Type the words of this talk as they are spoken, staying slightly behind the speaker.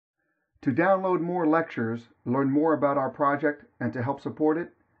To download more lectures, learn more about our project, and to help support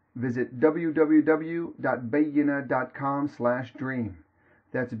it, visit www.bayyinah.com/dream.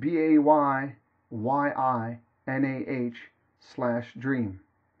 That's BAYYINAH/dream.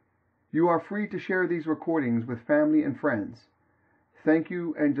 You are free to share these recordings with family and friends. Thank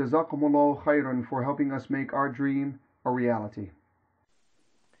you and Jazakumullah khairan for helping us make our dream a reality.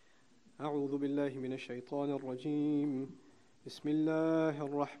 أعوذ بالله من الشيطان الرجيم بسم الله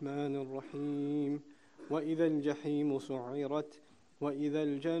الرحمن الرحيم وإذا الجحيم سعرت وإذا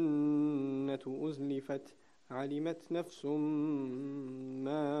الجنة أزلفت علمت نفس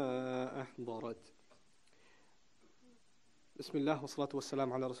ما أحضرت بسم الله والصلاة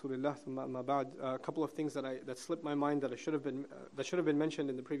والسلام على رسول الله ثم أما بعد. A couple of things that slipped my mind that should have been mentioned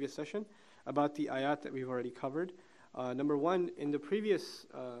in the previous session about the ayat that we've already covered. Number one, in the previous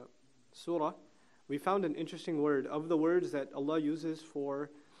surah, we found an interesting word. Of the words that Allah uses for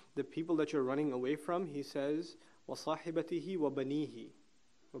the people that you're running away from, He says, وَصَاحِبَتِهِ وَبَنِيهِ.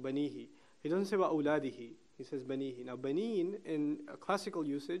 He doesn't say وَأَوْلَادِهِ. He says بَنِيهِ. Now, baneen in classical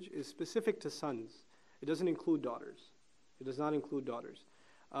usage is specific to sons. It doesn't include daughters. It does not include daughters.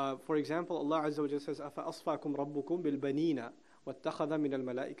 For example, Allah Azza wa Jalla says, أَفَأَصْفَاكُمْ رَبُّكُمْ بِالْبَنِينَ وَاتَّخَذَ مِنَ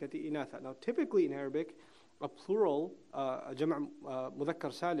الْمَلَائِكَةِ إِنَاثًا. Now, typically in Arabic, a plural, a jama'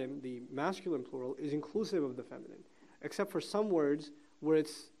 mudhakkar salim, the masculine plural, is inclusive of the feminine, except for some words where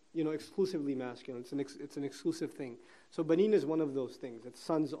it's exclusively masculine. It's an exclusive thing. So banin is one of those things. It's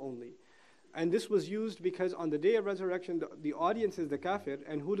sons only. And this was used because on the day of resurrection, the audience is the kafir,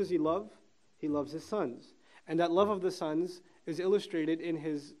 and who does he love? He loves his sons. And that love of the sons is illustrated in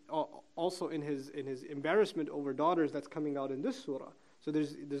his embarrassment over daughters that's coming out in this surah. So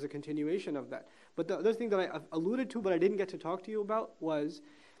there's a continuation of that. But the other thing that I alluded to, but I didn't get to talk to you about, was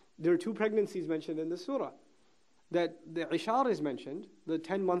there are two pregnancies mentioned in the surah. That the ishar is mentioned, the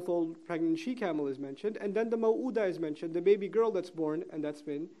 10-month-old pregnant she-camel is mentioned, and then the maw'uda is mentioned, the baby girl that's born and that's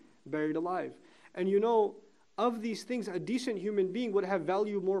been buried alive. And of these things, a decent human being would have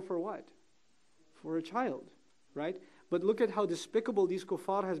value more for what? For a child, right? But look at how despicable these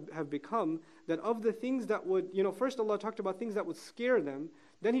kuffar have become, that of the things that would, first Allah talked about things that would scare them,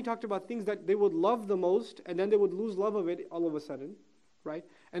 then He talked about things that they would love the most, and then they would lose love of it all of a sudden, right?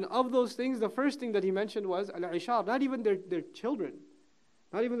 And of those things, the first thing that He mentioned was al-ishar, not even their children,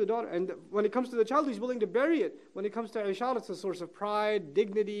 not even the daughter. And when it comes to the child, He's willing to bury it. When it comes to ishar, it's a source of pride,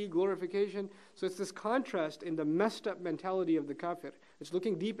 dignity, glorification. So it's this contrast in the messed up mentality of the kafir. It's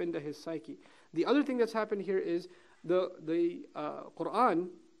looking deep into his psyche. The other thing that's happened here is the Qu'ran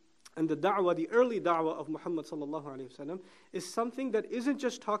and the da'wah, the early da'wah of Muhammad sallallahu alaihi wasallam, is something that isn't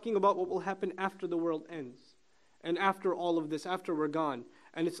just talking about what will happen after the world ends and after all of this, after we're gone.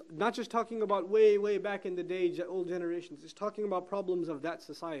 And it's not just talking about way, way back in the day, old generations. It's talking about problems of that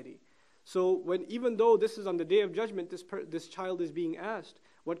society. So even though this is on the day of judgment, this child is being asked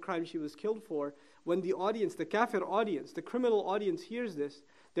what crime she was killed for, when the audience, the kafir audience, the criminal audience hears this,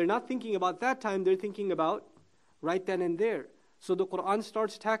 they're not thinking about that time, they're thinking about right then and there. So the Qur'an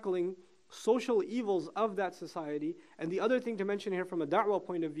starts tackling social evils of that society. And the other thing to mention here from a da'wah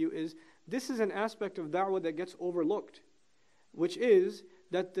point of view is, this is an aspect of da'wah that gets overlooked, which is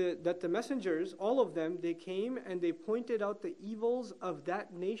that the messengers, all of them, they came and they pointed out the evils of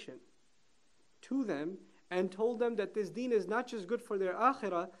that nation to them and told them that this deen is not just good for their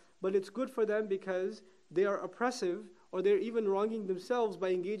akhirah, but it's good for them because they are oppressive or they're even wronging themselves by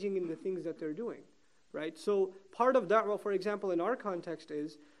engaging in the things that they're doing. Right? So part of da'wah, for example, in our context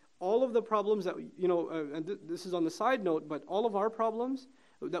is all of the problems that, and this is on the side note, but all of our problems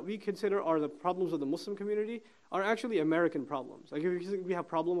that we consider are the problems of the Muslim community are actually American problems. Like if you think we have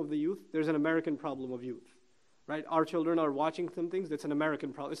problem of the youth, there's an American problem of youth. Right? Our children are watching some things, that's an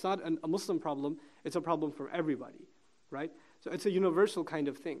American problem. It's not a Muslim problem, it's a problem for everybody. Right? So it's a universal kind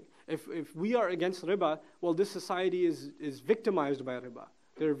of thing. If we are against riba, well, this society is victimized by riba.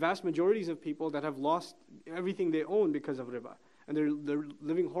 There are vast majorities of people that have lost everything they own because of riba. And they're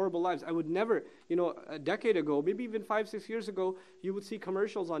living horrible lives. I would never, a decade ago, maybe even 5-6 years ago, you would see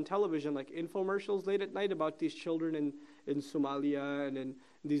commercials on television, like infomercials late at night about these children in Somalia and in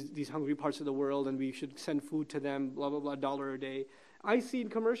these hungry parts of the world, and we should send food to them, blah, blah, blah, $1 a day. I see a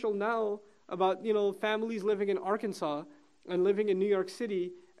commercial now about, families living in Arkansas and living in New York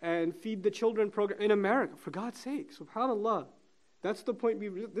City and feed the children program in America. For God's sake, subhanAllah. That's the point.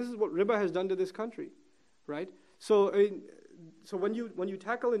 This is what riba has done to this country, right? So when you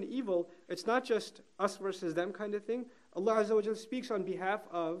tackle an evil, it's not just us versus them kind of thing. Allah Azza wa Jalla speaks on behalf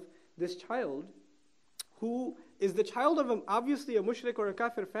of this child, who is the child of obviously a mushrik or a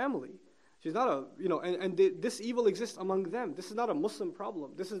kafir family. She's not a, this evil exists among them. This is not a Muslim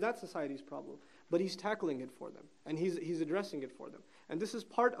problem. This is that society's problem. But he's tackling it for them. And he's addressing it for them. And this is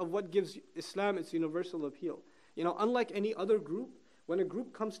part of what gives Islam its universal appeal. Unlike any other group, when a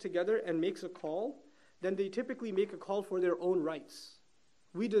group comes together and makes a call, then they typically make a call for their own rights.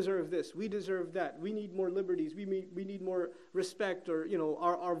 We deserve this, we deserve that, we need more liberties, we need more respect, or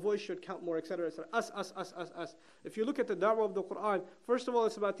our voice should count more, etc. etc. Us. If you look at the da'wah of the Qur'an, first of all,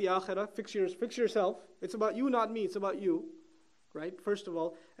 it's about the akhirah, fix yourself. It's about you, not me, it's about you. Right, first of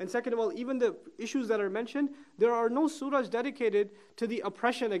all. And second of all, even the issues that are mentioned, there are no surahs dedicated to the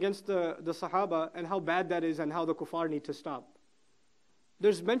oppression against the Sahaba and how bad that is and how the kuffar need to stop.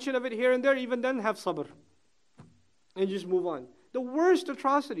 There's mention of it here and there, even then have sabr. And just move on. The worst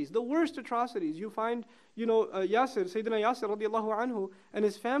atrocities, you find, Yasir, Sayyidina Yasir radiallahu anhu, and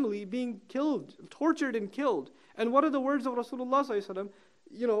his family being killed, tortured and killed. And what are the words of Rasulullah sallallahu alaihi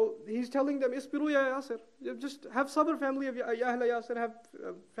wasallam? He's telling them, Isbiru ya Yasir. Just have sabr, family of Ahla Yasir,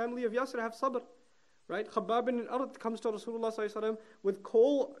 family of Yasir, have sabr. Right? Khabbab bin al-Arat comes to Rasulullah sallallahu alaihi wasallam with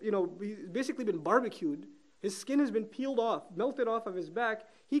coal, he's basically been barbecued. His skin has been peeled off, melted off of his back.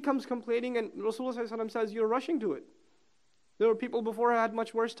 He comes complaining, and Rasulullah sallallahu alaihi wasallam says, you're rushing to it. There were people before who had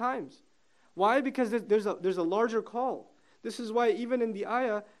much worse times. Why? Because there's a larger call. This is why even in the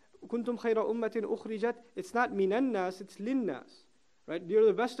ayah, kuntum khayra ummatin ukhrijat, it's not minan nas, it's lin nas. Right? You're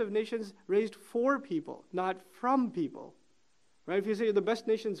the best of nations raised for people, not from people. Right? If you say you're the best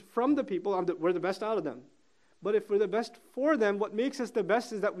nations from the people, we're the best out of them. But if we're the best for them, what makes us the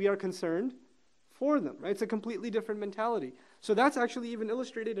best is that we are concerned for them. Right? It's a completely different mentality. So that's actually even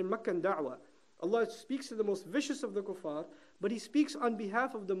illustrated in Makkah da'wah. Allah speaks to the most vicious of the kuffar, but He speaks on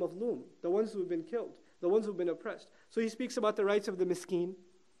behalf of the mazlum, the ones who have been killed, the ones who have been oppressed. So He speaks about the rights of the miskin.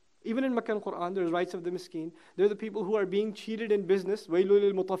 Even in Makkah Qur'an, there's rights of the miskin. They're the people who are being cheated in business. Wailul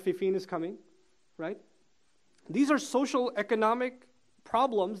lil mutaffifin is coming, right? These are social, economic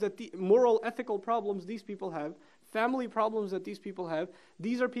problems, that the moral, ethical problems these people have, family problems that these people have.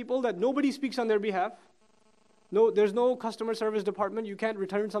 These are people that nobody speaks on their behalf. No, there's no customer service department. You can't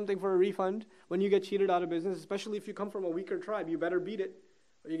return something for a refund when you get cheated out of business, especially if you come from a weaker tribe. You better beat it,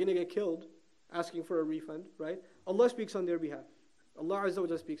 or you're going to get killed asking for a refund, right? Allah speaks on their behalf. Allah Azza wa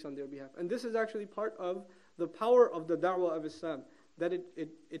Jalla speaks on their behalf. And this is actually part of the power of the da'wah of Islam, that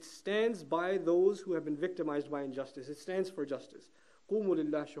it stands by those who have been victimized by injustice. It stands for justice. قُومُوا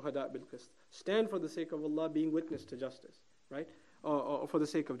لِلَّهِ شُهَدَاءَ بِالْقِسْطِ. Stand for the sake of Allah, being witness to justice, right? For the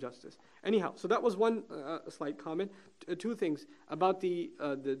sake of justice. Anyhow, so that was one slight comment. Two things about the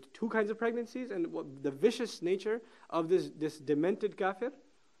two kinds of pregnancies and the vicious nature of this demented kafir.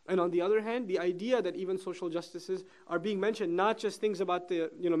 And on the other hand, the idea that even social justices are being mentioned, not just things about the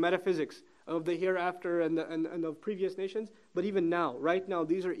metaphysics of the hereafter and of previous nations, but even now, right now,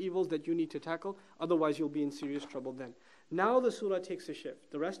 these are evils that you need to tackle. Otherwise, you'll be in serious trouble then. Now the surah takes a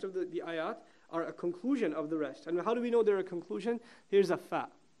shift. The rest of the ayat are a conclusion of the rest. And how do we know they're a conclusion? Here's a fa.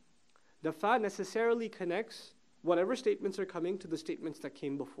 The fa necessarily connects whatever statements are coming to the statements that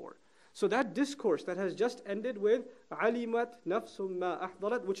came before. So that discourse that has just ended with alimat nafsum ma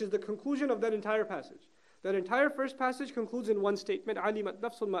ahdarat, which is the conclusion of that entire passage. That entire first passage concludes in one statement, alimat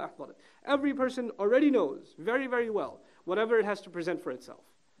nafsum ma ahdarat. Every person already knows very, very well whatever it has to present for itself.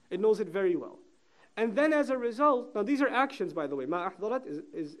 It knows it very well. And then as a result, now these are actions, by the way. Ma ahdarat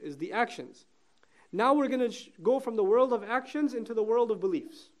is the actions. Now we're going to go from the world of actions into the world of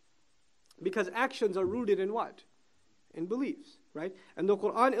beliefs. Because actions are rooted in what? In beliefs, right? And the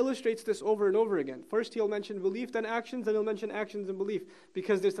Qur'an illustrates this over and over again. First he'll mention belief, then actions, then he'll mention actions and belief.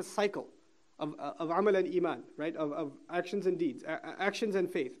 Because there's a cycle of amal and iman, right? Of actions and deeds, actions and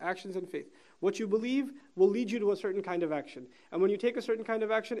faith, actions and faith. What you believe will lead you to a certain kind of action. And when you take a certain kind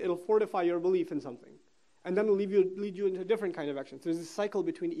of action, it'll fortify your belief in something. And then it'll lead you into a different kind of action. So there's a cycle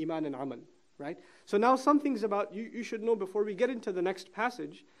between iman and amal. Right? So now some things about, you should know before we get into the next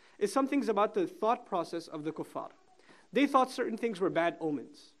passage, is some things about the thought process of the kuffar. They thought certain things were bad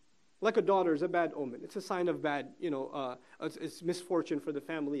omens. Like a daughter is a bad omen. It's a sign of bad, it's misfortune for the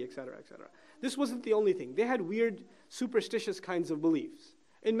family, etc., etc. This wasn't the only thing. They had weird, superstitious kinds of beliefs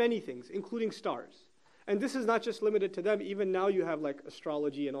in many things, including stars. And this is not just limited to them. Even now you have like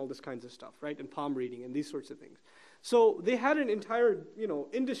astrology and all this kinds of stuff, right? And palm reading and these sorts of things. So they had an entire,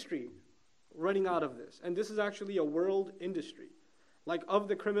 industry running out of this. And this is actually a world industry. Like of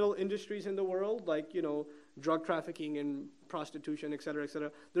the criminal industries in the world, like, drug trafficking and prostitution, etc.,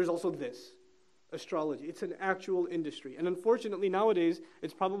 etc., there's also this. astrology. It's an actual industry. And unfortunately nowadays,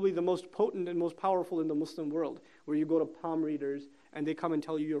 it's probably the most potent and most powerful in the Muslim world, where you go to palm readers and they come and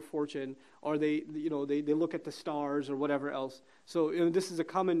tell you your fortune, or they look at the stars or whatever else. So this is a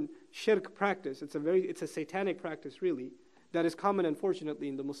common shirk practice. It's a satanic practice really, that is common unfortunately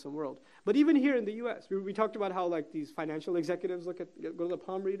in the Muslim world. But even here in the US, we talked about how like these financial executives go to the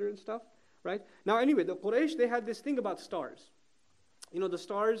palm reader and stuff, right? Now anyway, the Quraysh, they had this thing about stars. The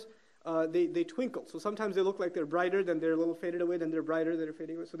stars, they twinkle. So sometimes they look like they're brighter, then they're a little faded away, then they're brighter, then they're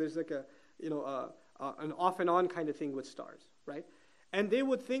fading away. So there's like an off and on kind of thing with stars, right? And they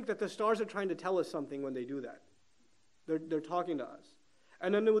would think that the stars are trying to tell us something when they do that. They're talking to us.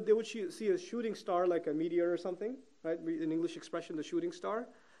 And then they would see a shooting star, like a meteor or something, right? In English expression, the shooting star.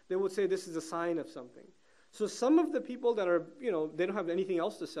 They would say this is a sign of something. So some of the people that are, they don't have anything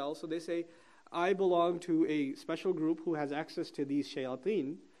else to sell, so they say, I belong to a special group who has access to these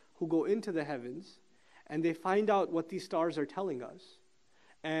shayateen, who go into the heavens, and they find out what these stars are telling us.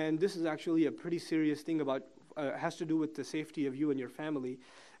 And this is actually a pretty serious thing about, has to do with the safety of you and your family.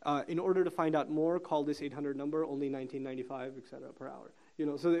 In order to find out more, call this 800 number, only $19.95, etc. per hour.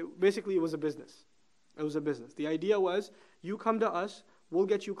 So basically it was a business. It was a business. The idea was, you come to us, we'll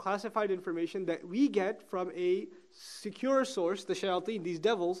get you classified information that we get from a secure source, the shayateen, these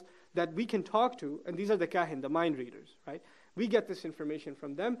devils, that we can talk to, and these are the kahin, the mind readers, right? We get this information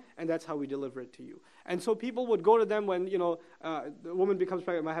from them, and that's how we deliver it to you. And so people would go to them when, the woman becomes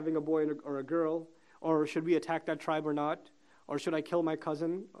pregnant, am I having a boy or a girl? Or should we attack that tribe or not? Or should I kill my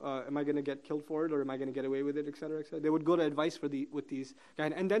cousin? Am I going to get killed for it, or am I going to get away with it, etc., etc.? They would go to advice with these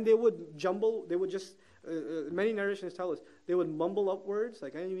guys, and then they would jumble. They would just many narrations tell us they would mumble up words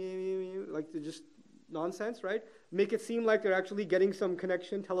like just nonsense, right? Make it seem like they're actually getting some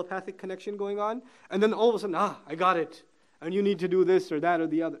connection, telepathic connection going on, and then all of a sudden, I got it, and you need to do this or that or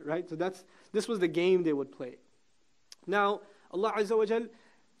the other, right? So this was the game they would play. Now Allah Azza wa Jal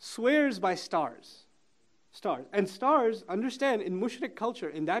swears by stars. And stars, understand, in mushrik culture,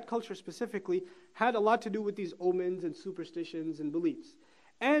 in that culture specifically, had a lot to do with these omens and superstitions and beliefs.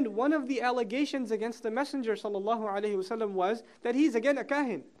 And one of the allegations against the Messenger ﷺ was that he's again a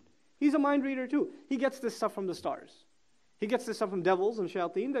kahin. He's a mind reader too. He gets this stuff from the stars. He gets this stuff from devils and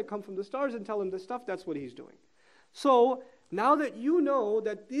shayateen that come from the stars and tell him this stuff. That's what he's doing. So now that you know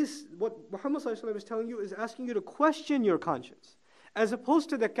that what Muhammad ﷺ is telling you is asking you to question your conscience, as opposed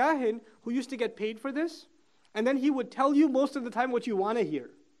to the kahin who used to get paid for this, and then he would tell you most of the time what you want to hear.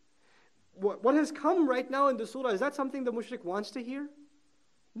 What has come right now in the surah, is that something the mushrik wants to hear?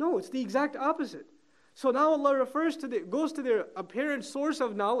 No, it's the exact opposite. So now Allah goes to their apparent source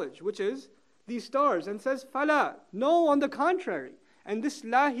of knowledge, which is these stars, and says, Fala. No, on the contrary. And this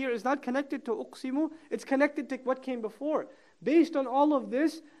la here is not connected to uqsimu, it's connected to what came before. Based on all of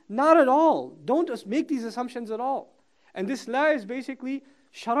this, not at all. Don't make these assumptions at all. And this la is basically,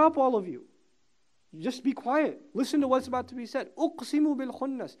 shut up all of you. Just be quiet. Listen to what's about to be said. Uqsimu bil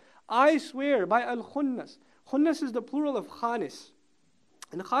khunnas. I swear by al khunnas. Khunnas is the plural of khanis.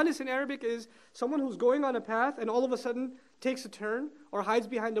 And khanis in Arabic is someone who's going on a path and all of a sudden takes a turn or hides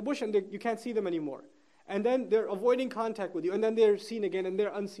behind a bush and you can't see them anymore. And then they're avoiding contact with you, and then they're seen again and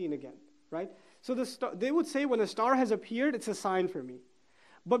they're unseen again, right? So they would say when a star has appeared, it's a sign for me.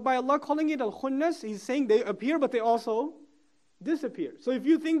 But by Allah calling it al-khunnas, He's saying they appear but they also disappear. So if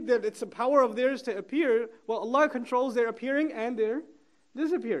you think that it's a power of theirs to appear, well, Allah controls their appearing and their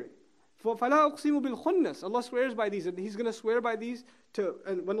disappearing. فَلَا أُقْسِمُ بِالْخُنَّسِ Allah swears by these, and He's going to swear by these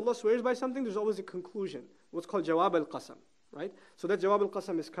and when Allah swears by something, there's always a conclusion. What's called jawab al-qasam, right? So that jawab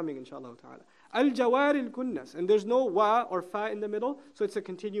al-qasam is coming, inshaAllah ta'ala. Al-jawar al-kunnas, and there's no wa or fa in the middle, so it's a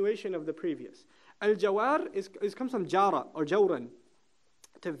continuation of the previous. Al-jawar comes from jara or jawran,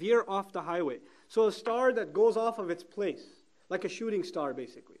 to veer off the highway. So a star that goes off of its place, like a shooting star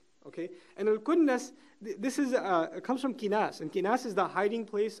basically. Okay, and al-kunnas, this is it comes from kinas, and kinas is the hiding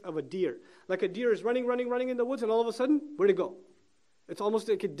place of a deer. Like a deer is running in the woods, and all of a sudden, where'd it go? It's almost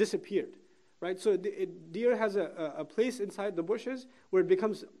like it disappeared, right? So deer has a place inside the bushes where it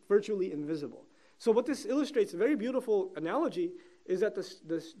becomes virtually invisible. So what this illustrates, a very beautiful analogy, is that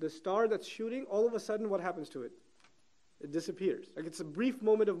the star that's shooting, all of a sudden, what happens to it? It disappears. Like it's a brief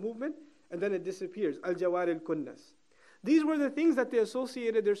moment of movement, and then it disappears. Al-jawar al-kunnas. These were the things that they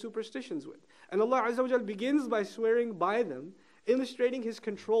associated their superstitions with. And Allah Azza wa Jal begins by swearing by them, illustrating His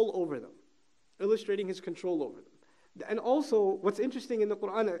control over them. And also, what's interesting in the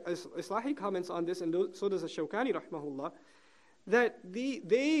Qur'an, Islahi comments on this, and so does Ash-Shawkani rahmahullah, that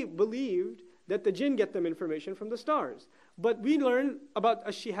they believed that the jinn get them information from the stars. But we learn about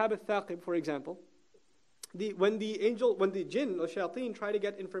Ash-Shihab al-Thaqib, for example, when the jinn or shayateen try to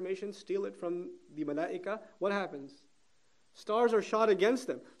get information, steal it from the malaika, what happens? Stars are shot against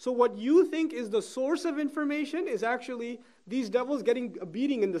them. So what you think is the source of information is actually these devils getting a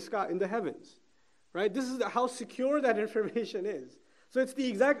beating in the sky, in the heavens. Right? This is how secure that information is. So it's the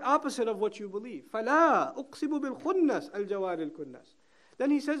exact opposite of what you believe. فَلَا أُقْسِمُ بِالْخُنَّسِ الْجَوَارِ الْكُنَّسِ. Then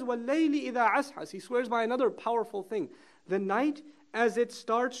he says, وَاللَّيْلِ إِذَا عَسْحَسِ. He swears by another powerful thing. The night as it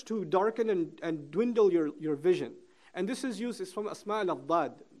starts to darken and dwindle your vision. And this is used, it's from Asma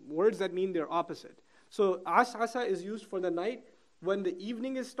al-Dad, words that mean they're opposite. So as'asa is used for the night when the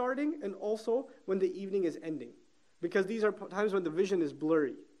evening is starting and also when the evening is ending. Because these are times when the vision is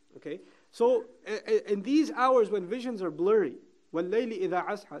blurry. Okay? So in these hours when visions are blurry, وَاللَّيْلِ إِذَا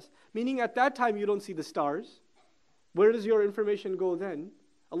عَسْحَسَ, meaning at that time you don't see the stars. Where does your information go then?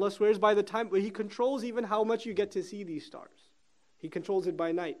 Allah swears by the time where He controls even how much you get to see these stars. He controls it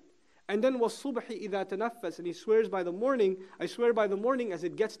by night. And then وَالصُّبْحِ إِذَا تَنَفَّسَ, and He swears by the morning. I swear by the morning as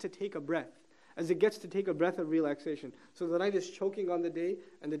it gets to take a breath. As it gets to take a breath of relaxation. So the night is choking on the day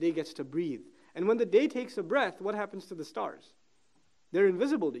and the day gets to breathe. And when the day takes a breath, what happens to the stars? They're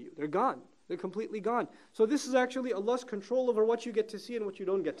invisible to you. They're gone. They're completely gone. So this is actually Allah's control over what you get to see and what you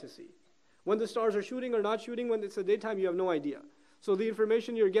don't get to see. When the stars are shooting or not shooting, when it's the daytime, you have no idea. So the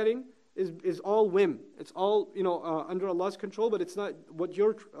information you're getting is all whim. It's all under Allah's control, but it's not what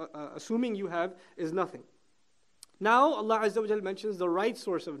you're assuming you have is nothing. Now Allah Azza wa Jal mentions the right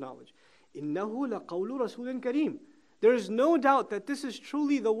source of knowledge. إِنَّهُ لَقَوْلُ رَسُولٍ كَرِيمٍ. There is no doubt that this is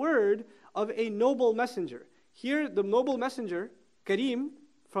truly the word of a noble messenger. Here, the noble messenger, Kareem,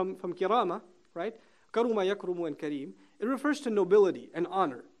 from Kirama, right? Karuma yakrumu and Kareem. It refers to nobility and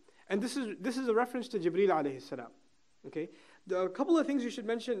honor. And this is a reference to Jibreel alayhi salam. Okay? A couple of things I should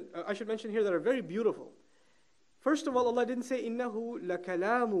mention here that are very beautiful. First of all, Allah didn't say, إِنَّهُ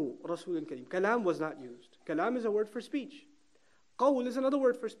لَكَلَامُ رَسُولٍ كَرِيمٍ. Kalam was not used. Kalam is a word for speech. Qawl is another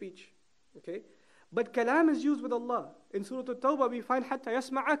word for speech. Okay? But kalam is used with Allah. In Surah At-Tawbah we find حَتَّى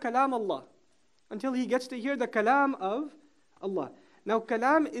يَسْمَعَ كَلَامَ اللَّهِ, until he gets to hear the kalam of Allah. Now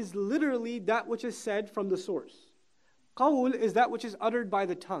kalam is literally that which is said from the source. Qawl is that which is uttered by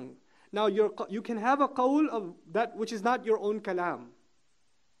the tongue. Now you can have a qawl of that which is not your own kalam.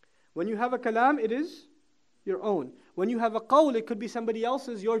 When you have a kalam, it is your own. When you have a qawl, it could be somebody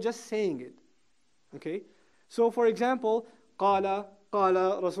else's, you're just saying it. Okay? So for example, قَالَ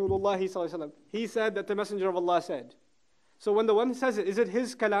Rasulullah sallallahu alaihi wasallam. He said that the Messenger of Allah said. So when the one says it, is it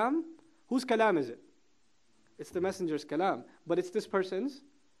his kalam? Whose kalam is it? It's the Messenger's kalam. But it's this person's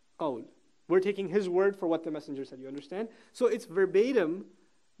qawl. We're taking his word for what the Messenger said, you understand? So it's verbatim.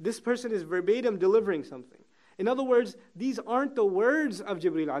 This person is verbatim delivering something. In other words, these aren't the words of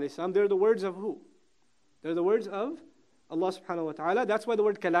Jibreel alayhi salam. They're the words of who? They're the words of Allah subhanahu wa ta'ala. That's why the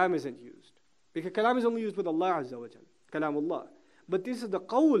word kalam isn't used. Because kalam is only used with Allah azza wa jal. Kalamullah. But this is the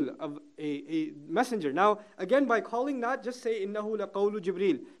qawl of a messenger. Now, again, by calling, not just say, إِنَّهُ لَقَوْلُ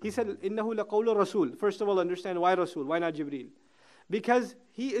Jibreel. He said, إِنَّهُ لَقَوْلُ Rasul. First of all, understand why Rasul, why not Jibreel? Because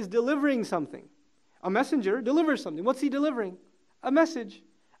he is delivering something. A messenger delivers something. What's he delivering? A message.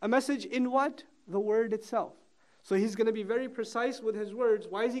 A message in what? The word itself. So he's going to be very precise with his words.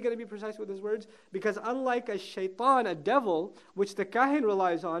 Why is he going to be precise with his words? Because unlike a shaitan, a devil, which the kahin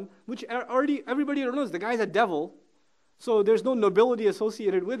relies on, which already everybody knows, the guy's a devil, so there's no nobility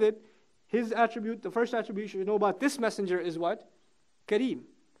associated with it. His attribute, the first attribute you should know about this messenger is what? Kareem.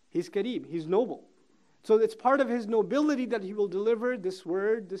 He's Kareem. He's noble. So it's part of his nobility that he will deliver this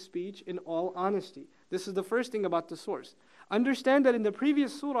word, this speech, in all honesty. This is the first thing about the source. Understand that in the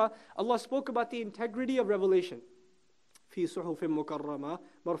previous surah, Allah spoke about the integrity of revelation. في صحف مكرمة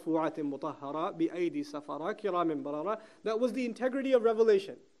مرفوعة مطهرة بأيدي سفرة كرام بررة. That was the integrity of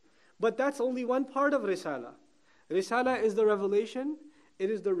revelation. But that's only one part of Risala. Risala is the revelation, it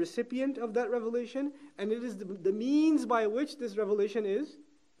is the recipient of that revelation, and it is the means by which this revelation is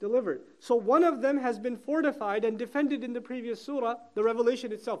delivered. So one of them has been fortified and defended in the previous surah, the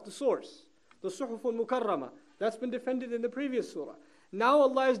revelation itself, the source. The Suhuful Mukarrama. That's been defended in the previous surah. Now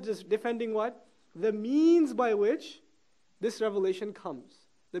Allah is defending what? The means by which this revelation comes.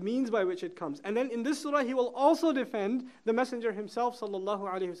 The means by which it comes. And then in this surah, He will also defend the Messenger himself, sallallahu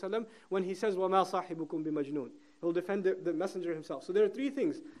alayhi wasallam, when He says, وَمَا صَاحِبُكُمْ بِمَجْنُونَ. He will defend the Messenger himself. So there are three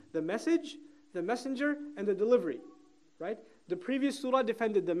things. The message, the messenger, and the delivery. Right? The previous surah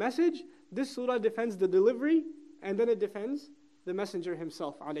defended the message. This surah defends the delivery. And then it defends the Messenger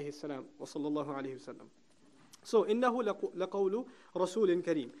himself, alayhi salam, wa sallallahu alayhi wasallam. So, إِنَّهُ لَقَوْلُ رَسُولٍ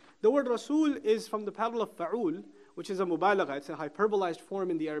كَرِيمٍ. The word Rasul is from the pattern of fa'ul, which is a mubalagha. It's a hyperbolized form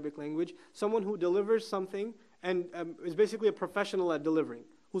in the Arabic language. Someone who delivers something and is basically a professional at delivering.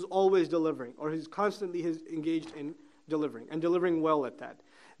 who's always delivering, or who's constantly engaged in delivering, and delivering well at that.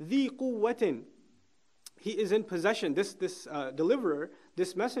 ذِي قُوَّةٍ, he is in possession, this deliverer,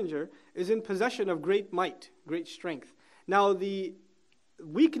 this messenger, is in possession of great might, great strength. Now the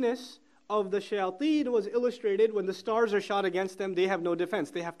weakness of the shayateen was illustrated when the stars are shot against them. They have no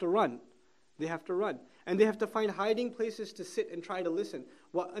defense. They have to run. They have to run. And they have to find hiding places to sit and try to listen.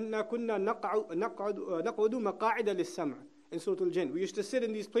 وَأَنَّا كُنَّا نَقْعُدُ مَقَاعِدَ لِلسَّمْعِ in Surah Al-Jinn. We used to sit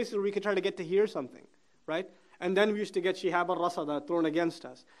in these places where we could try to get to hear something, right? And then we used to get shihab al-rasada thrown against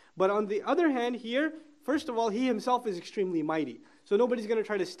us. But on the other hand here, first of all, he himself is extremely mighty. So nobody's going to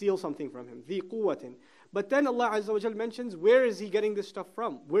try to steal something from him. ذِي قُوَّةٍ. But then Allah Azza wa Jal mentions, where is he getting this stuff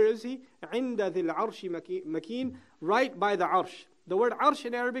from? Where is he? عِنْدَ ذِي الْعَرْشِ مَكِينٍ, right by the arsh. The word arsh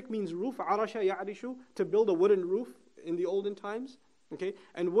in Arabic means roof. عَرَشَ يَعْرِشُ, to build a wooden roof in the olden times. Okay,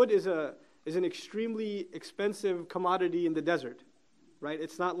 and wood is an extremely expensive commodity in the desert, right?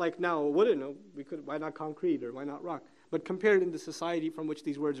 It's not like now wooden. Why not concrete or why not rock? But compared in the society from which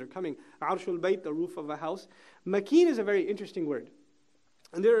these words are coming, arshul bayt, the roof of a house. Makeen is a very interesting word,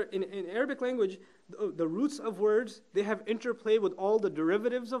 and there in Arabic language, the roots of words, they have interplay with all the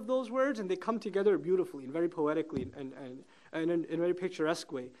derivatives of those words, and they come together beautifully and very poetically and in a very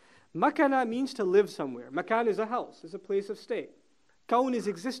picturesque way. Makana means to live somewhere. Makan is a house, is a place of stay. Kaun is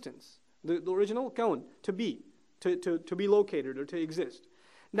existence. The original kaun, to be located or to exist.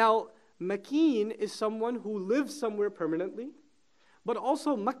 Now, makeen is someone who lives somewhere permanently, but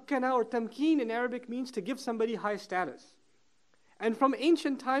also makkana or tamkeen in Arabic means to give somebody high status. And from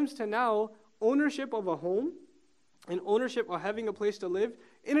ancient times to now, ownership of a home and ownership of having a place to live,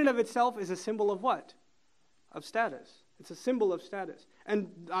 in and of itself is a symbol of what? Of status. It's a symbol of status. And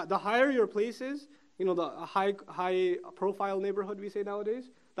the higher your place is, the high profile neighborhood we say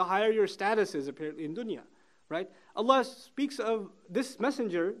nowadays, the higher your status is apparently in dunya, right? Allah speaks of this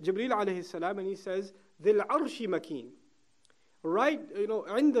messenger, Jibreel alayhi salam, and he says, ذِي الْعَرْشِ مَكِينٍ. Right,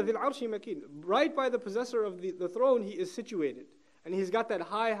 عِنْدَ ذِي الْعَرْشِ مَكِينٍ. Right by the possessor of the throne, he is situated. And he's got that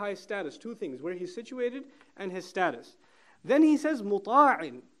high status. Two things, where he's situated and his status. Then he says,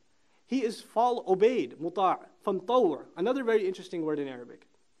 مُطَاعٍ. He is obeyed, muta', from tawr. Another very interesting word in Arabic.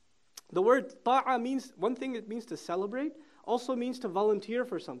 The word ta'a means, one thing it means to celebrate, also means to volunteer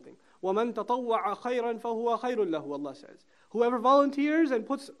for something. وَمَنْ تَطَوَّعَ خَيْرًا فَهُوَ خَيْرٌ لَهُ, Allah says. Whoever volunteers and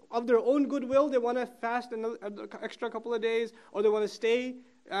puts of their own goodwill, they want to fast an extra couple of days, or they want to stay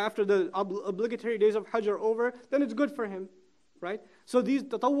after the obligatory days of Hajj are over, then it's good for him, right? So the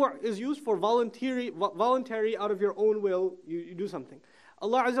tatawwu' is used for voluntary out of your own will, you do something.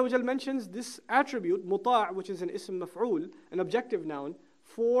 Allah Azza wa Jal mentions this attribute, muta', which is an ism maf'ul, an objective noun,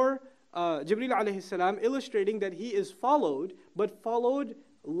 for Jibreel alayhi salam, illustrating that he is followed, but followed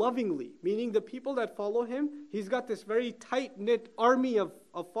lovingly, meaning the people that follow him, he's got this very tight-knit army of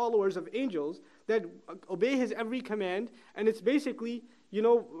followers, of angels, that obey his every command, and it's basically,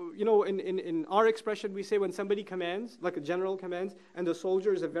 in our expression, we say when somebody commands, like a general commands, and the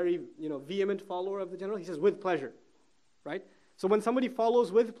soldier is a very, vehement follower of the general, he says, with pleasure, right? So when somebody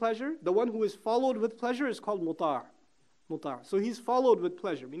follows with pleasure, the one who is followed with pleasure is called muta'. So he's followed with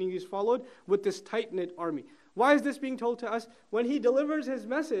pleasure, meaning he's followed with this tight-knit army. Why is this being told to us? When he delivers his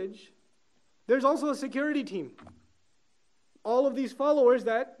message, there's also a security team. All of these followers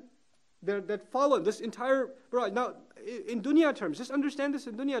that follow this entire... Now, in dunya terms, just understand this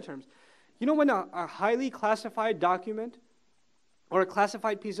in dunya terms. When a highly classified document or a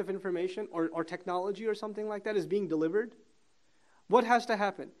classified piece of information or technology or something like that is being delivered, what has to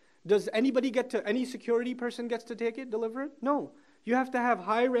happen? Does any security person gets to take it, deliver it? No. You have to have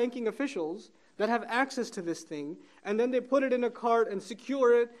high-ranking officials that have access to this thing, and then they put it in a cart and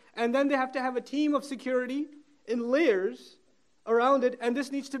secure it, and then they have to have a team of security in layers around it, and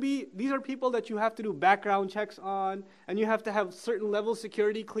these are people that you have to do background checks on, and you have to have certain level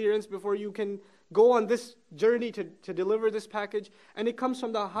security clearance before you can go on this journey to deliver this package, and it comes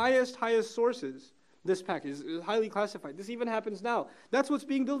from the highest sources. This package is highly classified. This even happens now. That's what's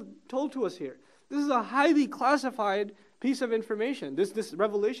being told to us here. This is a highly classified piece of information. This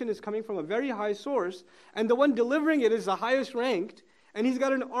revelation is coming from a very high source, and the one delivering it is the highest ranked, and he's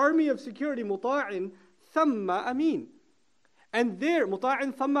got an army of security, muta'in thamma amin. And there,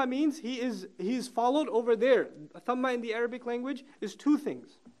 muta'in thamma means he is followed over there. Thamma in the Arabic language is two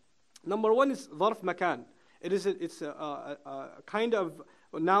things. Number one is dharf makan. It's a kind of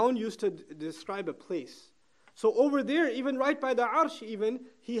noun used to describe a place. So over there, even right by the arsh even,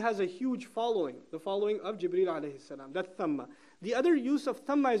 he has a huge following, the following of Jibreel alayhi salam. That's thamma. The other use of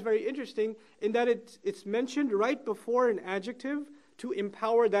thamma is very interesting in that it's mentioned right before an adjective to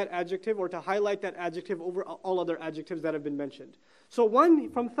empower that adjective or to highlight that adjective over all other adjectives that have been mentioned. So one,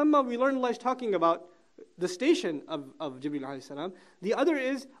 from Thamma, we learn Allah is talking about the station of Jibreel alayhi salam. The other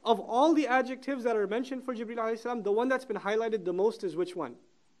is, of all the adjectives that are mentioned for Jibreel alayhi salam, the one that's been highlighted the most is which one?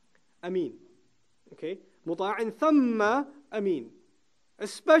 Ameen. Okay? Muta'in thamma ameen.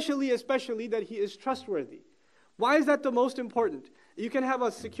 Especially that he is trustworthy. Why is that the most important? You can have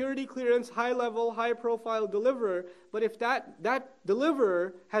a security clearance, high level, high profile deliverer, but if that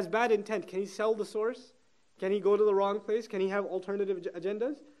deliverer has bad intent, can he sell the source? Can he go to the wrong place? Can he have alternative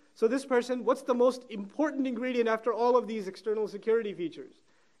agendas? So this person, what's the most important ingredient after all of these external security features?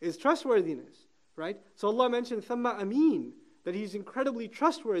 Is trustworthiness, right? So Allah mentioned thamma ameen, that he's incredibly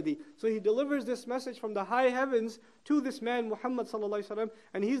trustworthy. So he delivers this message from the high heavens to this man, Muhammad sallallahu alaihi wasallam,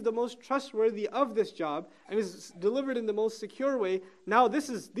 and he's the most trustworthy of this job, and is delivered in the most secure way. Now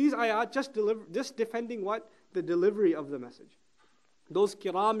these ayat just defending what? The delivery of the message. Those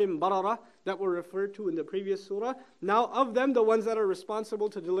kiramim barara that were referred to in the previous surah, now of them, the ones that are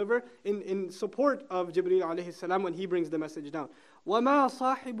responsible to deliver in support of Jibreel alayhi salam when he brings the message down. وَمَا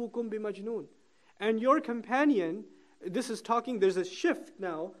صَاحِبُكُمْ بِمَجْنُونَ. And your companion, this is talking, there's a shift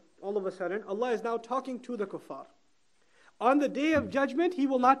now, all of a sudden. Allah is now talking to the kuffar. On the day of judgment, He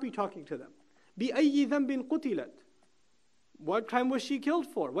will not be talking to them. بِأَيِّ ذَنْبٍ قُتِلَتْ. What crime was she killed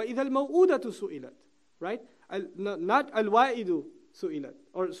for? وَإِذَا الْمَوْءُودَةُ سُئِلَتْ. Right? Not al-wa'idu su'ilat,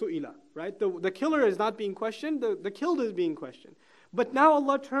 or su'ila. Right? The killer is not being questioned, the killed is being questioned. But now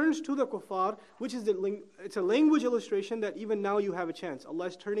Allah turns to the kuffar, which is it's a language illustration that even now you have a chance. Allah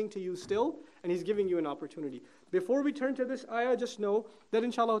is turning to you still, and He's giving you an opportunity. Before we turn to this ayah, just know that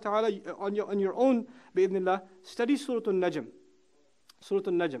inshallah ta'ala, on your own, bi'idhnillah, study Surah An-Najm. Surah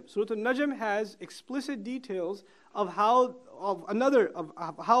An-Najm. Surah An-Najm has explicit details of how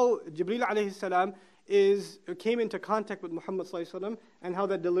Jibreel alayhi salam came into contact with Muhammad sallallahu alaihi wasallam, and how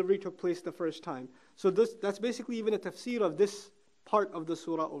that delivery took place the first time. So that's basically even a tafsir of this part of the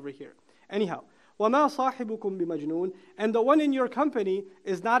surah over here. Anyhow, وَمَا صَاحِبُكُمْ بِمَجْنُونَ. And the one in your company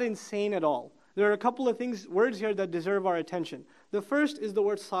is not insane at all. There are a couple of words here that deserve our attention. The first is the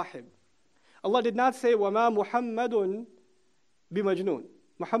word sahib. Allah did not say وَمَا مُحَمَّدٌ بِمَجْنُونَ.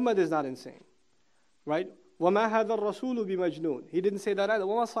 Muhammad is not insane. Right? وَمَا هَذَا الرَّسُولُ بِمَجْنُونَ. He didn't say that either.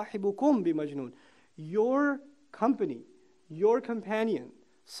 وَمَا صَاحِبُكُمْ بِمَجْنُونَ. Your company, your companion.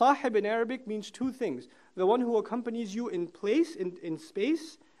 Sahib in Arabic means two things. The one who accompanies you in place, in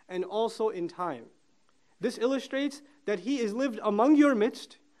space, and also in time. This illustrates that he is lived among your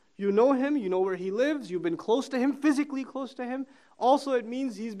midst. You know him, you know where he lives, you've been close to him, physically close to him. Also it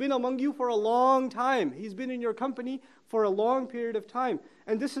means he's been among you for a long time. He's been in your company for a long period of time.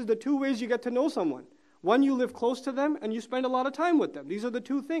 And this is the two ways you get to know someone. One, you live close to them and you spend a lot of time with them. These are the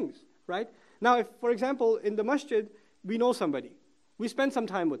two things, right? Now, if, for example, in the masjid, we know somebody. We spend some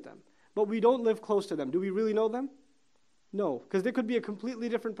time with them, but we don't live close to them. Do we really know them? No, because they could be a completely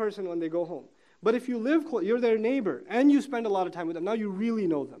different person when they go home. But if you live close, you're their neighbor, and you spend a lot of time with them, now you really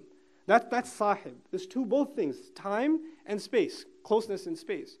know them. That's sahib. There's both things, time and space, closeness and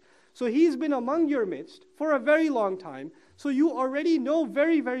space. So he's been among your midst for a very long time, so you already know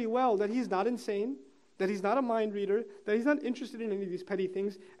very, very well that he's not insane, that he's not a mind reader, that he's not interested in any of these petty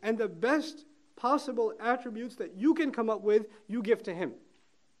things, and the best possible attributes that you can come up with, you give to him.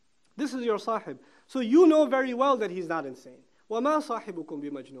 This is your sahib. So you know very well that he's not insane. وَمَا صَاحِبُكُمْ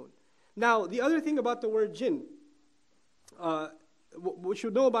بِمَجْنُونَ. Now, the other thing about the word jinn, what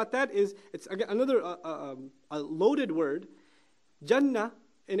you know about that is, it's again another a loaded word. Jannah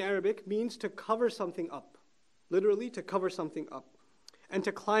in Arabic means to cover something up. Literally, to cover something up. And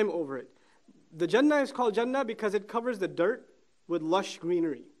to climb over it. The Jannah is called Jannah because it covers the dirt with lush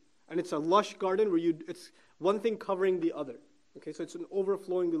greenery. And it's a lush garden where it's one thing covering the other. Okay, so it's an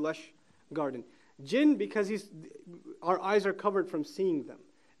overflowingly lush garden. Jinn, because our eyes are covered from seeing them.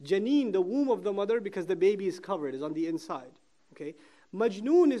 Janeen, the womb of the mother, because the baby is covered, is on the inside. Okay,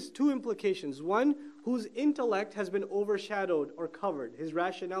 Majnoon is two implications. One, whose intellect has been overshadowed or covered. His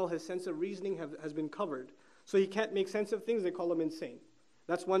rationale, his sense of reasoning has been covered. So he can't make sense of things, they call him insane.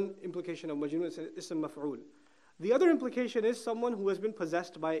 That's one implication of Majnoon, it's ism maf'ul. The other implication is someone who has been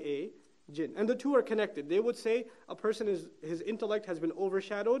possessed by a jinn. And the two are connected. They would say a person his intellect has been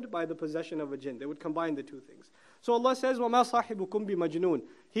overshadowed by the possession of a jinn. They would combine the two things. So Allah says, وَمَا صَاحِبُكُمْ بِمَجْنُونَ.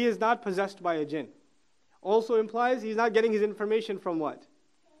 He is not possessed by a jinn. Also implies he's not getting his information from what?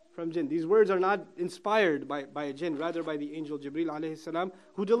 From jinn. These words are not inspired by a jinn, rather by the angel Jibreel alayhi salam,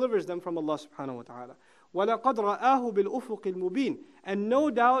 who delivers them from Allah subhanahu wa ta'ala. وَلَقَدْ رَآهُ بِالْأُفُقِ الْمُبِينِ. And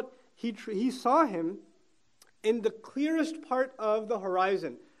no doubt he saw him in the clearest part of the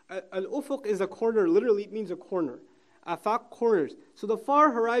horizon. Al-ufuq is a corner, literally it means a corner. afaq, corners. So the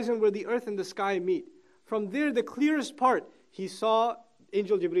far horizon where the earth and the sky meet. From there, the clearest part, he saw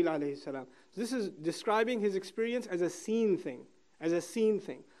Angel Jibreel alayhi salam. So this is describing his experience as a seen thing. As a seen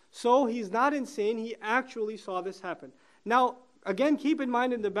thing. So he's not insane, he actually saw this happen. Now, again, keep in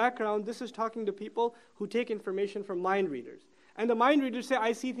mind in the background, this is talking to people who take information from mind readers. And the mind readers say,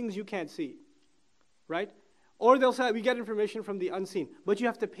 I see things you can't see. Right? Or they'll say, we get information from the unseen, but you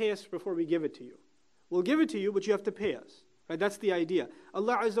have to pay us before we give it to you. We'll give it to you, but you have to pay us. Right? That's the idea.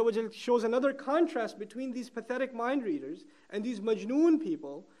 Allah Azza wa Jal shows another contrast between these pathetic mind readers and these majnoon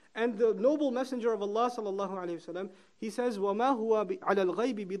people and the noble messenger of Allah sallallahu alayhi wa sallam. He says, وَمَا هُوَ عَلَى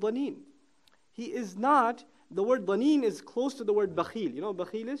الْغَيْبِ بِضَنِينَ. He is not, the word dhaneen is close to the word bakhil. You know what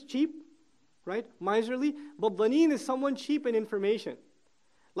bakhil is? Cheap, right? Miserly. But dhaneen is someone cheap in information.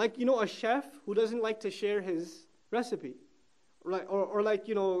 Like, you know, a chef who doesn't like to share his recipe. Right? Or like,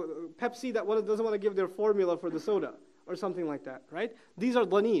 you know, Pepsi that doesn't want to give their formula for the soda. Or something like that, right? These are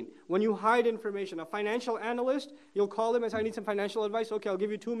dhaneen. When you hide information, a financial analyst, you'll call him and say, I need some financial advice. Okay, I'll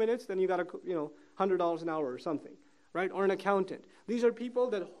give you 2 minutes. Then you got $100 an hour or something, right? Or an accountant. These are people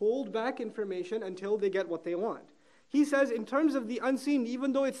that hold back information until they get what they want. He says, in terms of the unseen,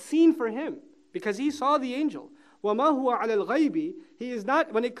 even though it's seen for him, because he saw the angel, وَمَا هُوَ عَلَى الْغَيْبِ. He is not,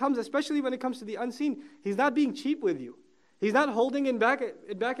 especially when it comes to the unseen, he's not being cheap with you. He's not holding it back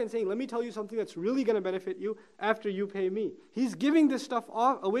and saying, let me tell you something that's really going to benefit you after you pay me. He's giving this stuff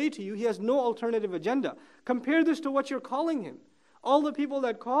away to you. He has no alternative agenda. Compare this to what you're calling him. All the people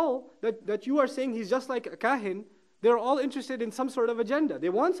that call, that you are saying he's just like a kahin, they're all interested in some sort of agenda. They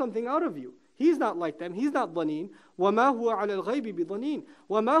want something out of you. He's not like them. He's not dhaneen. وَمَا هُوَ عَلَى الْغَيْبِ بِضَنِينَ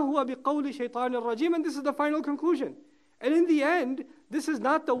وَمَا هُوَ بِقَوْلِ شَيْطَانِ الرَّجِيمٍ. And this is the final conclusion. And in the end, this is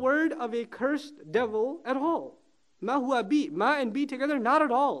not the word of a cursed devil at all. Ma huwa bi, ma and bi together, not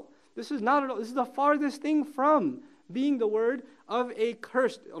at all. This is not at all. This is the farthest thing from being the word of a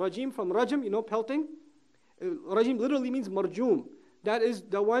cursed. Rajim from rajam, you know, pelting. Rajim literally means marjum. That is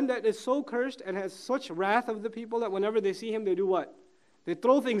the one that is so cursed and has such wrath of the people that whenever they see him, they do what? They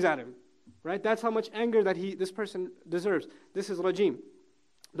throw things at him. Right? That's how much anger that this person deserves. This is rajim.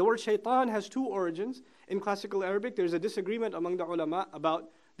 The word shaitan has two origins. In classical Arabic, there's a disagreement among the ulama about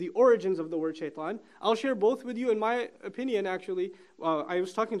the origins of the word shaitan. I'll share both with you. In my opinion, actually, I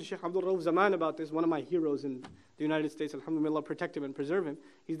was talking to Sheikh Abdul Rauf Zaman about this, one of my heroes in the United States. Alhamdulillah, protect him and preserve him.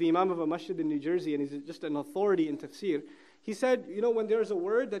 He's the imam of a masjid in New Jersey, and he's just an authority in tafsir. He said, you know, when there's a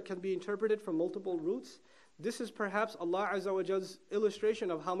word that can be interpreted from multiple roots, this is perhaps Allah Azza wa Jal's illustration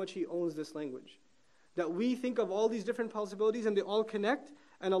of how much He owns this language. That we think of all these different possibilities and they all connect,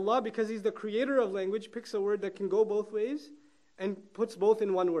 and Allah, because He's the creator of language, picks a word that can go both ways and puts both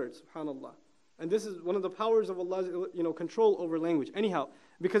in one word, subhanAllah. And this is one of the powers of Allah's control over language. Anyhow,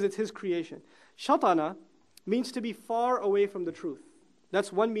 because it's His creation. Shatana means to be far away from the truth.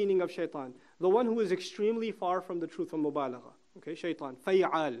 That's one meaning of shaitan. The one who is extremely far from the truth, from mubalagha. Okay, shaitan,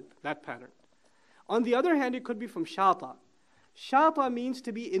 fay'al, that pattern. On the other hand, it could be from shata. Shata means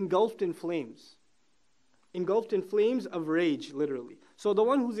to be engulfed in flames. Engulfed in flames of rage, literally. So the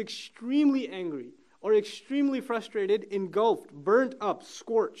one who's extremely angry or extremely frustrated, engulfed, burnt up,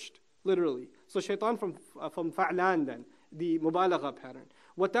 scorched, literally. So shaitan from fa'lan then, the mubalagha pattern.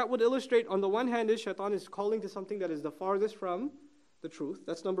 What that would illustrate on the one hand is shaitan is calling to something that is the farthest from the truth.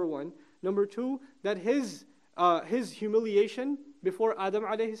 That's number one. Number two, that his humiliation before Adam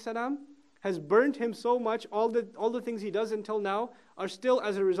alayhi salam has burnt him so much, all the things he does until now are still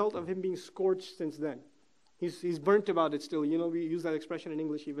as a result of him being scorched since then. He's burnt about it still. You know, we use that expression in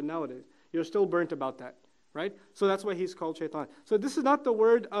English even nowadays. You're still burnt about that, right? So that's why he's called shaitan. So this is not the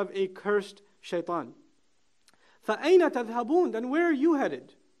word of a cursed shaitan. فَأَيْنَ تَذْهَبُونَ. Then where are you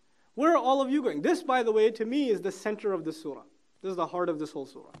headed? Where are all of you going? This, by the way, to me is the center of the surah. This is the heart of this whole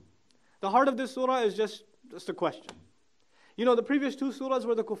surah. The heart of this surah is just a question. You know, the previous two surahs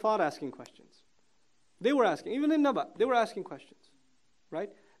were the kuffar asking questions. They were asking, even in Naba, they were asking questions, right?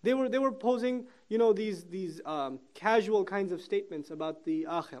 They were posing, you know, these casual kinds of statements about the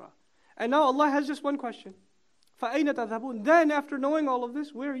akhirah. And now Allah has just one question. فَأَيْنَ تَذْهَبُونَ. Then after knowing all of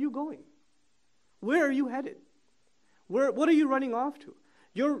this, where are you going? Where are you headed? What are you running off to?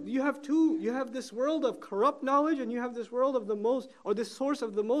 You have this world of corrupt knowledge, and you have this world of this source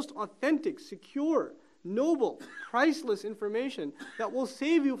of the most authentic, secure, noble, priceless information that will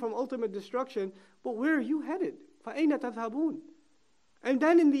save you from ultimate destruction. But where are you headed? فَأَيْنَ تَذْهَبُونَ. And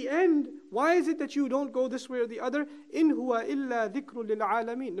then in the end, why is it that you don't go this way or the other? إِنْ هُوَ إِلَّا ذِكْرٌ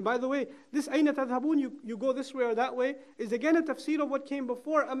لِلْعَالَمِينَ. And by the way, this أَيْنَ تَذْهَبُونَ, you go this way or that way, is again a tafsir of what came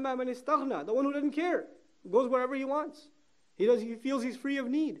before. أَمَّا مَنِ اسْتَغْنَى. The one who doesn't care, goes wherever he wants. He feels he's free of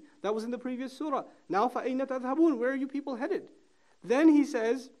need. That was in the previous surah. Now فَأَيْنَ تَذْهَبُونَ? Where are you people headed? Then he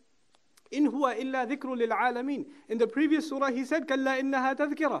says, إِنْ هُوَ إِلَّا ذِكْرٌ لِلْعَالَمِينَ. In the previous surah he said, كَلَّا إِنَّهَا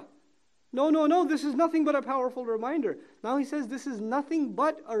تَذْكِرَةٌ. No, this is nothing but a powerful reminder. Now he says this is nothing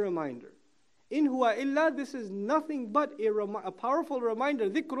but a reminder. In huwa illa, this is nothing but a powerful reminder.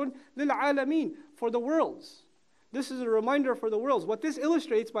 Dhikrun lil-alameen, for the worlds. This is a reminder for the worlds. What this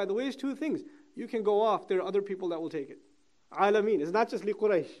illustrates, by the way, is two things. You can go off, there are other people that will take it. Alameen, it's not just li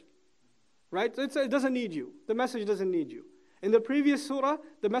Quraysh. Right? So it doesn't need you. The message doesn't need you. In the previous surah,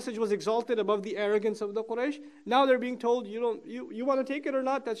 the message was exalted above the arrogance of the Quraysh. Now they're being told, you want to take it or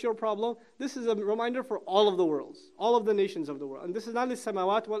not, that's your problem. This is a reminder for all of the worlds, all of the nations of the world. And this is not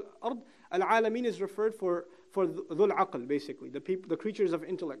lis-samawat wal-ard. Al-alameen is referred for dhul aql, basically, the creatures of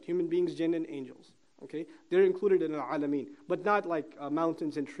intellect, human beings, jinn, and angels. Okay, they're included in al-alameen, but not like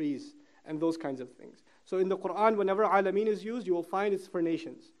mountains and trees and those kinds of things. So in the Quran, whenever alameen is used, you will find it's for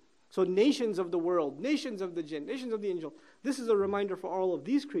nations. So nations of the world, nations of the jinn, nations of the angels. This is a reminder for all of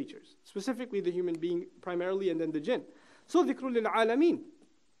these creatures, specifically the human being primarily and then the jinn. So dhikrul lil alameen.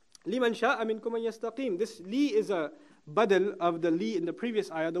 Liman sha'a minkum an yastaqim. This li is a badal of the li in the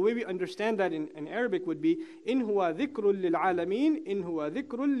previous ayah. The way we understand that in Arabic would be in huwa dhikrul lil alameen, in huwa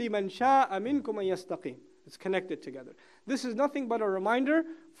dhikrul liman sha'a minkum an yastaqim. It's connected together. This is nothing but a reminder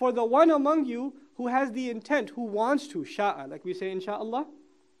for the one among you who has the intent, who wants to, sha'a, like we say insha'Allah.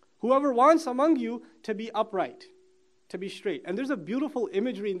 Whoever wants among you to be upright, to be straight. And there's a beautiful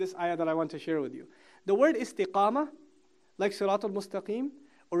imagery in this ayah that I want to share with you. The word istiqama, like Sirat al-Mustaqim,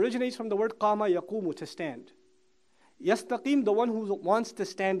 originates from the word qama yaqumu, to stand. Yastaqim, the one who wants to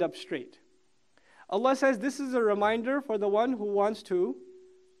stand up straight. Allah says this is a reminder for the one who wants to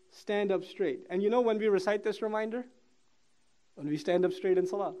stand up straight. And you know when we recite this reminder? When we stand up straight in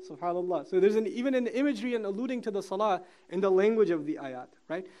salah, subhanallah. So there's even an imagery and alluding to the salah in the language of the ayat,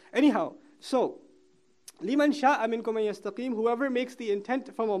 right? Anyhow, so, liman sha'a minkum an yastaqim, whoever makes the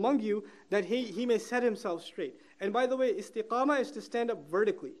intent from among you that he may set himself straight. And by the way, istiqama is to stand up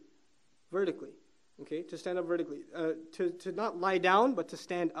vertically. Vertically. Okay, to stand up vertically. To not lie down, but to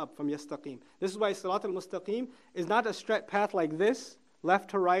stand up from yastaqim. This is why Sirat al-Mustaqim is not a straight path like this, left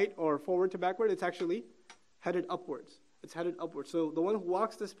to right or forward to backward. It's actually headed upwards. It's headed upwards. So the one who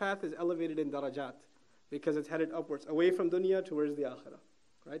walks this path is elevated in darajat because it's headed upwards, away from dunya towards the akhirah.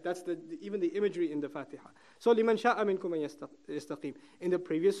 Right? That's even the imagery in the Fatiha. So liman sha'a minkum an yastaqim. In the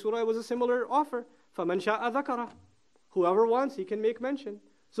previous surah, it was a similar offer. فَمَنْ شَاءَ ذَكَرَهُ. Whoever wants, he can make mention.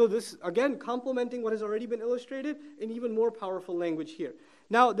 So this, again, complementing what has already been illustrated in even more powerful language here.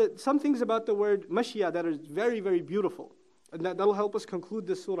 Now, some things about the word mashya that are very, very beautiful. And that'll help us conclude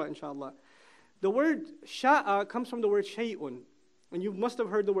this surah, inshallah. The word sha'a comes from the word shay'un. And you must have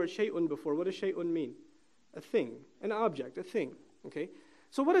heard the word shay'un before. What does shay'un mean? A thing, an object, a thing. Okay?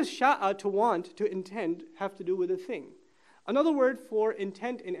 So what does sha'a, to want, to intend, have to do with a thing? Another word for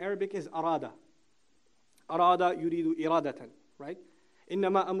intent in Arabic is arada. Arada yuridu iradatan, right?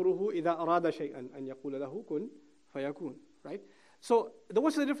 إِنَّمَا أَمْرُهُ إِذَا أَرَادَ شَيْئًا أَنْ يَقُولَ لَهُ كُنْ فَيَكُونُ, right? So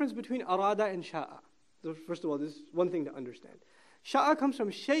what's the difference between arada and sha'a? First of all, this is one thing to understand. Sha'a comes from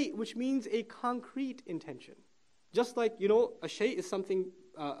shay', which means a concrete intention. Just like, a shay' is something,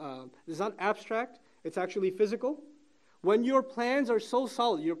 it's not abstract, it's actually physical. When your plans are so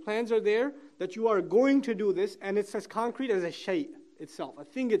solid, your plans are there, that you are going to do this, and it's as concrete as a shay' itself, a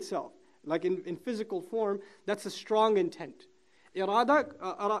thing itself. Like in physical form, that's a strong intent.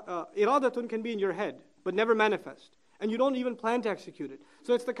 Iradatun can be in your head, but never manifest. And you don't even plan to execute it.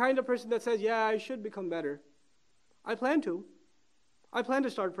 So it's the kind of person that says, yeah, I should become better. I plan to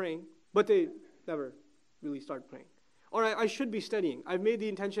start praying, but they never really start praying. Or I should be studying. I've made the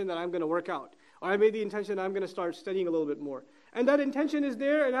intention that I'm going to work out. Or I made the intention that I'm going to start studying a little bit more. And that intention is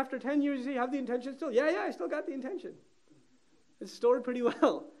there, and after 10 years, you have the intention still. Yeah, I still got the intention. It's stored pretty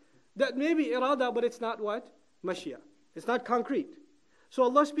well. That may be irada, but it's not what? Mashia. It's not concrete. So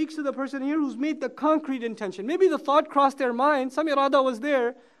Allah speaks to the person here who's made the concrete intention. Maybe the thought crossed their mind, some irada was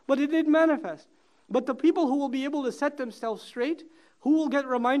there, but it didn't manifest. But the people who will be able to set themselves straight, who will get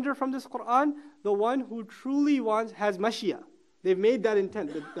reminder from this Qur'an? The one who truly has mashia. They've made that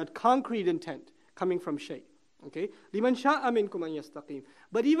intent, that concrete intent coming from shay. Okay? لِمَنْ شَاءَ مِنْكُمْ أَنْ يَسْتَقِيمُ.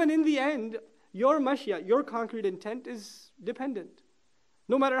 But even in the end, your mashia, your concrete intent is dependent.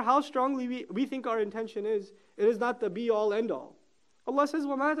 No matter how strongly we think our intention is, it is not the be-all, end-all. Allah says,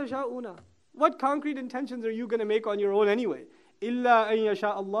 وَمَا تَشَاءُونَ. What concrete intentions are you going to make on your own anyway? إِلَّا أَن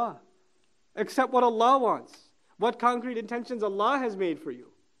يَشَاءَ اللَّهُ. Except what Allah wants. What concrete intentions Allah has made for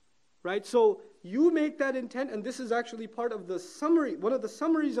you. Right? So you make that intent, and this is actually part of the summary. One of the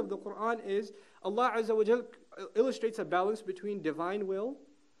summaries of the Qur'an is Allah Azza wa Jal illustrates a balance between divine will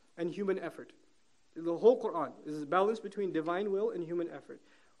and human effort. The whole Qur'an is a balance between divine will and human effort.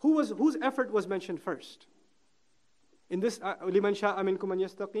 Whose effort was mentioned first? In this, لِمَنْ شَاءَ مِنْكُمْ أَنْ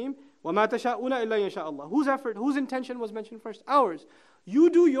يَسْتَقِيمَ وَمَا تَشَاءُونَ إِلَّا يَشَاءَ اللَّهُ. Whose effort, whose intention was mentioned first? Ours. You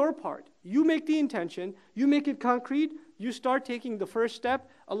do your part. You make the intention. You make it concrete. You start taking the first step.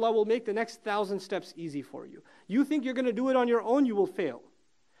 Allah will make the next 1,000 steps easy for you. You think you're going to do it on your own, you will fail.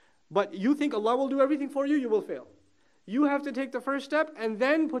 But you think Allah will do everything for you, you will fail. You have to take the first step and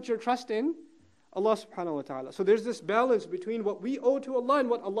then put your trust in Allah subhanahu wa ta'ala. So there's this balance between what we owe to Allah and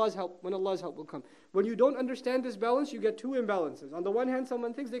when Allah's help will come. When you don't understand this balance, you get two imbalances. On the one hand,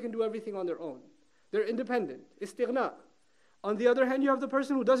 someone thinks they can do everything on their own. They're independent. Istighna. On the other hand, you have the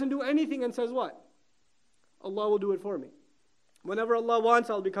person who doesn't do anything and says what? Allah will do it for me. Whenever Allah wants,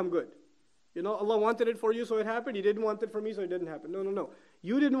 I'll become good. You know, Allah wanted it for you, so it happened. He didn't want it for me, so it didn't happen. No.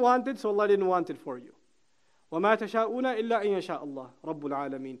 You didn't want it, so Allah didn't want it for you. وَمَا تَشَاءُونَ إِلَّا أَن يَشَاءَ اللَّهُ رَبُّ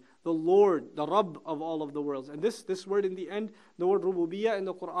الْعَالَمِينَ. The Lord, the Rabb of all of the worlds. And this word in the end, the word rububiyyah in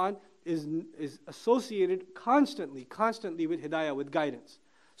the Qur'an is associated constantly with hidayah, with guidance.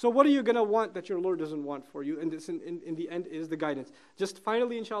 So what are you going to want that your Lord doesn't want for you? And this in the end is the guidance. Just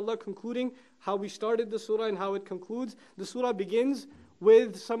finally, inshallah, concluding how we started the surah and how it concludes. The surah begins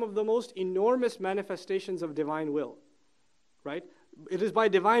with some of the most enormous manifestations of divine will. Right? It is by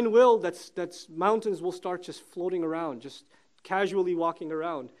divine will that mountains will start just floating around, just casually walking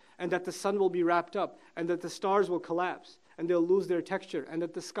around, and that the sun will be wrapped up, and that the stars will collapse, and they'll lose their texture, and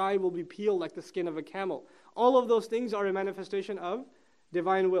that the sky will be peeled like the skin of a camel. All of those things are a manifestation of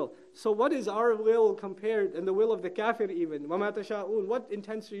divine will. So what is our will compared, and the will of the kafir even? وَمَا تَشَاءُونَ. What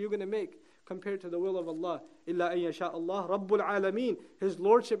intents are you going to make compared to the will of Allah? إِلَّا أَن يَشَاءَ اللَّهُ رَبُّ الْعَالَمِينَ. His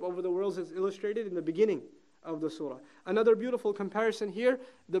lordship over the worlds is illustrated in the beginning of the surah. Another beautiful comparison here,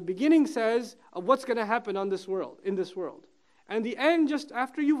 the beginning says of what's going to happen in this world. And the end, just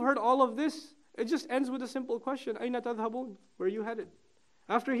after you've heard all of this, it just ends with a simple question, أَيْنَ تَذْهَبُونَ? Where are you headed?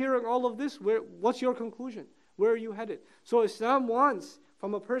 After hearing all of this, what's your conclusion? Where are you headed? So Islam wants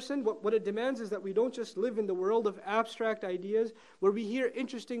from a person, what it demands is that we don't just live in the world of abstract ideas where we hear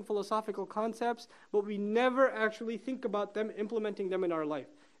interesting philosophical concepts, but we never actually think about them, implementing them in our life.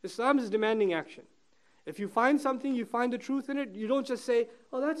 Islam is demanding action. If you find something, you find the truth in it, you don't just say,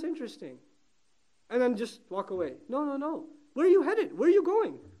 oh, that's interesting, and then just walk away. No. Where are you headed? Where are you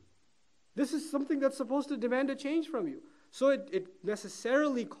going? This is something that's supposed to demand a change from you. So it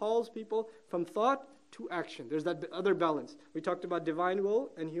necessarily calls people from thought to action. There's that other balance. We talked about divine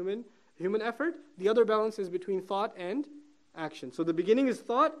will and human effort. The other balance is between thought and action. So the beginning is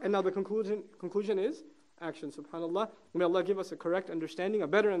thought, and now the conclusion is action. Subhanallah. May Allah give us a correct understanding, a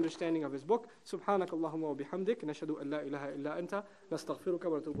better understanding of His book. Subhanakallahumma wa bihamdik. Nashhadu an la ilaha illa anta. Nastaghfiruka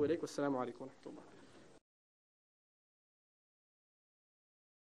wa natubu ilayk. Wassalamu alaikum wa rahmatullah.